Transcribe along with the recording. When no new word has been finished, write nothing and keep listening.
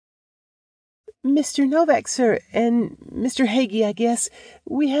Mr. Novak, sir, and Mr. Hagee, I guess.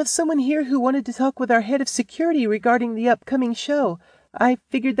 We have someone here who wanted to talk with our head of security regarding the upcoming show. I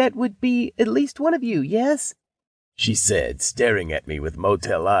figured that would be at least one of you, yes?" she said, staring at me with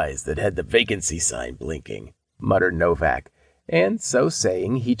motel eyes that had the vacancy sign blinking, muttered Novak. And so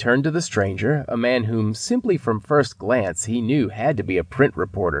saying, he turned to the stranger, a man whom, simply from first glance, he knew had to be a print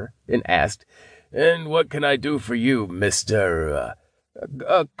reporter, and asked, "And what can I do for you, Mr.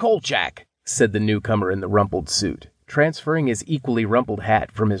 Kolchak?" said the newcomer in the rumpled suit, transferring his equally rumpled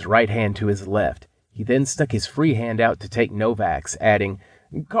hat from his right hand to his left. He then stuck his free hand out to take Novak's, adding,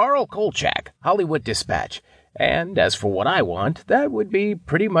 "Carl Kolchak, Hollywood Dispatch. And as for what I want, that would be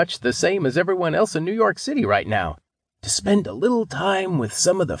pretty much the same as everyone else in New York City right now. To spend a little time with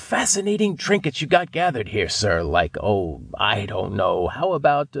some of the fascinating trinkets you got gathered here, sir, like, I don't know, how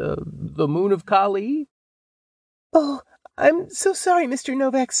about the Moon of Kali?" "Oh, I'm so sorry, Mr.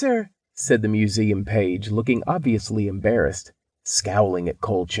 Novak, sir," said the museum page, looking obviously embarrassed. Scowling at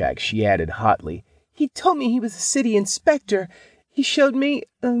Kolchak, she added hotly, "He told me he was a city inspector. He showed me,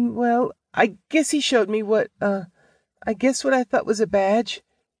 I guess he showed me what I thought was a badge."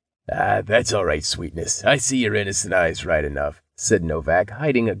 That's all right, sweetness. I see your innocent eyes right enough," said Novak,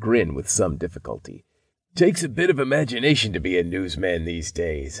 hiding a grin with some difficulty. "Takes a bit of imagination to be a newsman these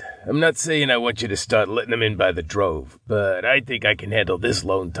days. I'm not saying I want you to start letting them in by the drove, but I think I can handle this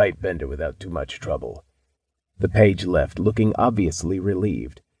lone tight bender without too much trouble." The page left, looking obviously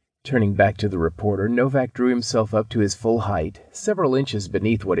relieved. Turning back to the reporter, Novak drew himself up to his full height, several inches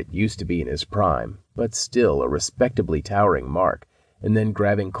beneath what it used to be in his prime, but still a respectably towering mark, and then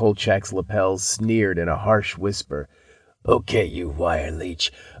grabbing Kolchak's lapels, sneered in a harsh whisper, "Okay, you wire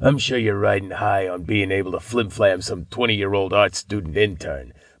leech. I'm sure you're riding high on being able to flim-flam some 20-year-old art student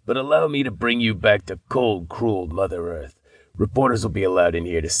intern, but allow me to bring you back to cold, cruel Mother Earth. Reporters will be allowed in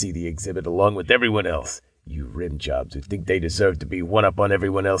here to see the exhibit along with everyone else. You rim jobs who think they deserve to be one up on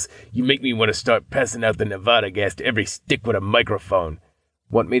everyone else, you make me want to start passing out the Nevada gas to every stick with a microphone."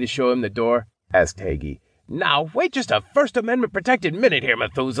 "Want me to show him the door?" asked Hagee. "Now, wait just a First Amendment protected minute here,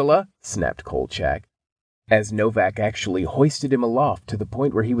 Methuselah," snapped Kolchak, as Novak actually hoisted him aloft to the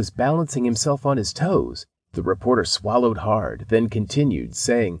point where he was balancing himself on his toes. The reporter swallowed hard, then continued,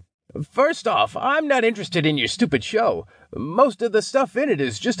 saying, "First off, I'm not interested in your stupid show. Most of the stuff in it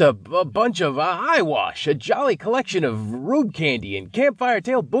is just a bunch of eyewash, a jolly collection of rube candy and campfire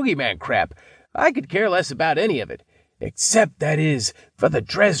tale boogeyman crap. I could care less about any of it. Except, that is, for the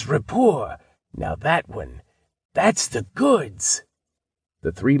Dres Rapport. Now that one, that's the goods."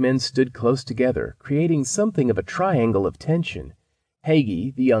 The three men stood close together, creating something of a triangle of tension.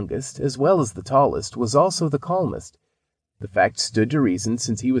 Hagee, the youngest, as well as the tallest, was also the calmest. The fact stood to reason,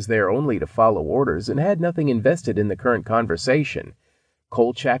 since he was there only to follow orders and had nothing invested in the current conversation.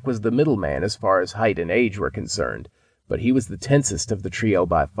 Kolchak was the middleman as far as height and age were concerned, but he was the tensest of the trio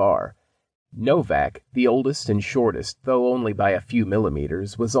by far. Novak, the oldest and shortest, though only by a few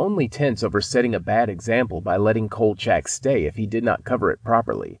millimeters, was only tense over setting a bad example by letting Kolchak stay if he did not cover it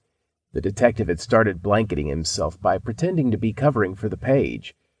properly. The detective had started blanketing himself by pretending to be covering for the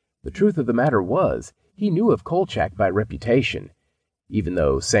page. The truth of the matter was, he knew of Kolchak by reputation. Even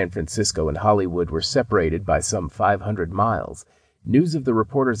though San Francisco and Hollywood were separated by some 500 miles, news of the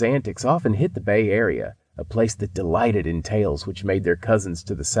reporter's antics often hit the Bay Area, a place that delighted in tales which made their cousins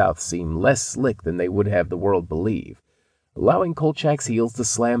to the south seem less slick than they would have the world believe. Allowing Kolchak's heels to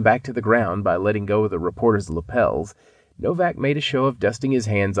slam back to the ground by letting go of the reporter's lapels, Novak made a show of dusting his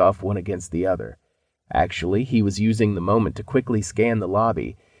hands off one against the other. Actually, he was using the moment to quickly scan the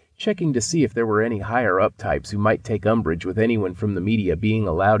lobby, checking to see if there were any higher-up types who might take umbrage with anyone from the media being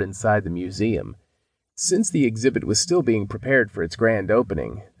allowed inside the museum. Since the exhibit was still being prepared for its grand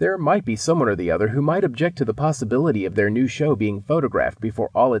opening, there might be someone or the other who might object to the possibility of their new show being photographed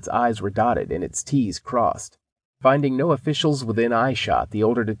before all its I's were dotted and its T's crossed. Finding no officials within eyeshot, the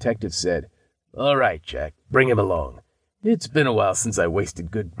older detective said, "All right, Jack, bring him along. It's been a while since I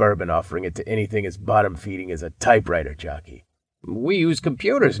wasted good bourbon offering it to anything as bottom-feeding as a typewriter jockey." "We use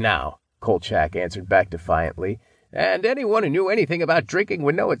computers now," Kolchak answered back defiantly. "And anyone who knew anything about drinking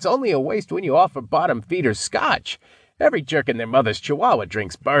would know it's only a waste when you offer bottom feeders scotch. Every jerk and their mother's chihuahua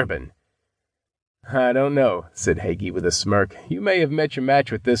drinks bourbon." "I don't know," said Hagee with a smirk. "You may have met your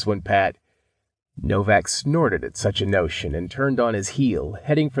match with this one, Pat." Novak snorted at such a notion and turned on his heel,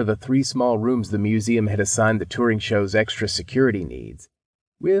 heading for the 3 small rooms the museum had assigned the touring show's extra security needs.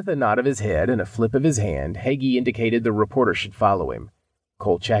 With a nod of his head and a flip of his hand, Hagee indicated the reporter should follow him.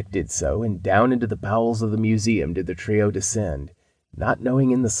 Kolchak did so, and down into the bowels of the museum did the trio descend, not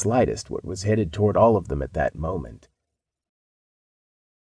knowing in the slightest what was headed toward all of them at that moment.